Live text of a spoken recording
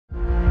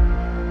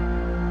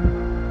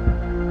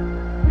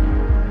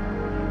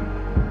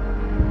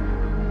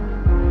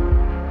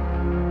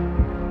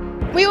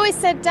We always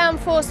said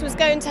downforce was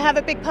going to have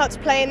a big part to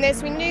play in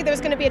this. We knew there was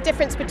going to be a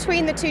difference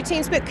between the two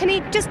teams, but can you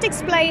just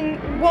explain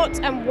what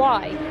and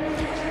why?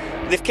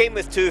 They've came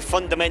with two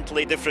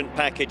fundamentally different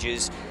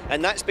packages,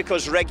 and that's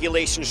because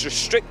regulations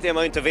restrict the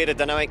amount of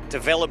aerodynamic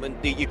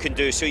development that you can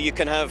do, so you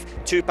can have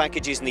two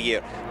packages in the year.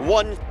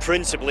 One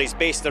principally is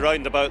based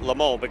around about Le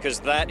Mans,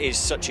 because that is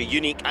such a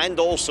unique and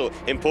also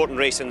important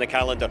race in the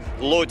calendar,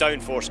 low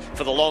downforce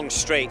for the long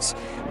straights.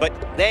 But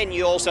then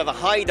you also have a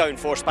high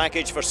downforce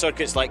package for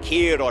circuits like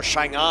here or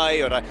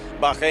Shanghai or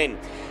Bahrain,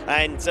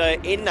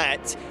 and in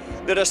that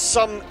there are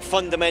some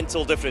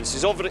fundamental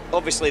differences.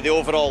 Obviously the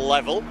overall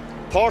level.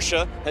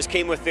 Porsche has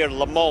came with their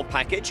Le Mans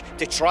package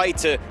to try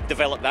to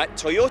develop that.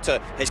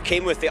 Toyota has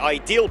came with the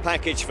ideal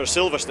package for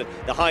Silverstone,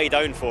 the high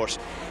downforce.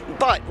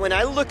 But when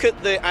I look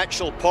at the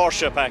actual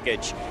Porsche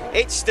package,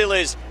 it still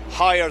is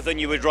higher than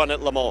you would run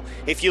at Le Mans.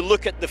 If you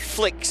look at the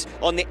flicks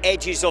on the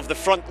edges of the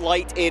front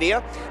light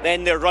area,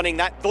 then they're running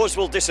that. Those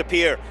will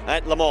disappear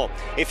at Le Mans.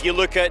 If you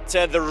look at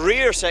the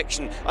rear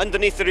section,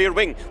 underneath the rear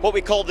wing, what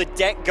we call the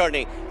deck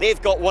gurney,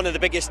 they've got one of the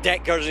biggest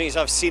deck gurneys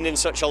I've seen in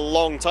such a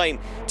long time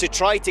to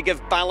try to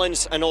give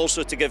balance and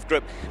also to give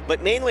grip.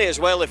 But mainly as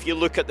well, if you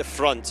look at the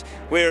front,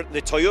 where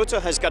the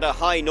Toyota has got a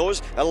high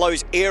nose,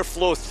 allows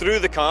airflow through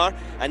the car,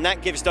 and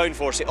that gives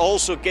downforce. It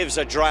also gives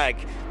a drag.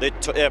 The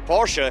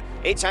Porsche,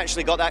 it's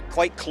actually got that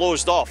quite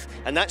closed off,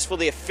 and that's for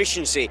the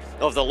efficiency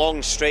of the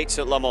long straights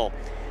at Le Mans.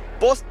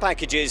 Both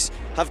packages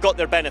have got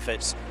their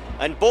benefits,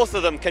 and both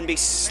of them can be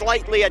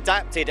slightly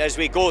adapted as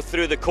we go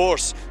through the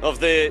course of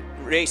the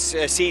race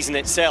season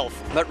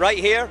itself. But right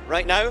here,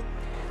 right now,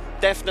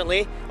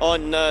 definitely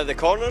on the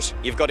corners,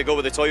 you've got to go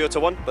with the Toyota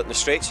one, but in the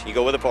straights, you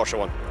go with the Porsche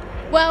one.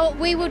 Well,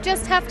 we will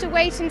just have to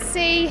wait and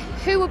see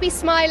who will be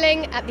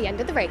smiling at the end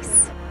of the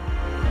race.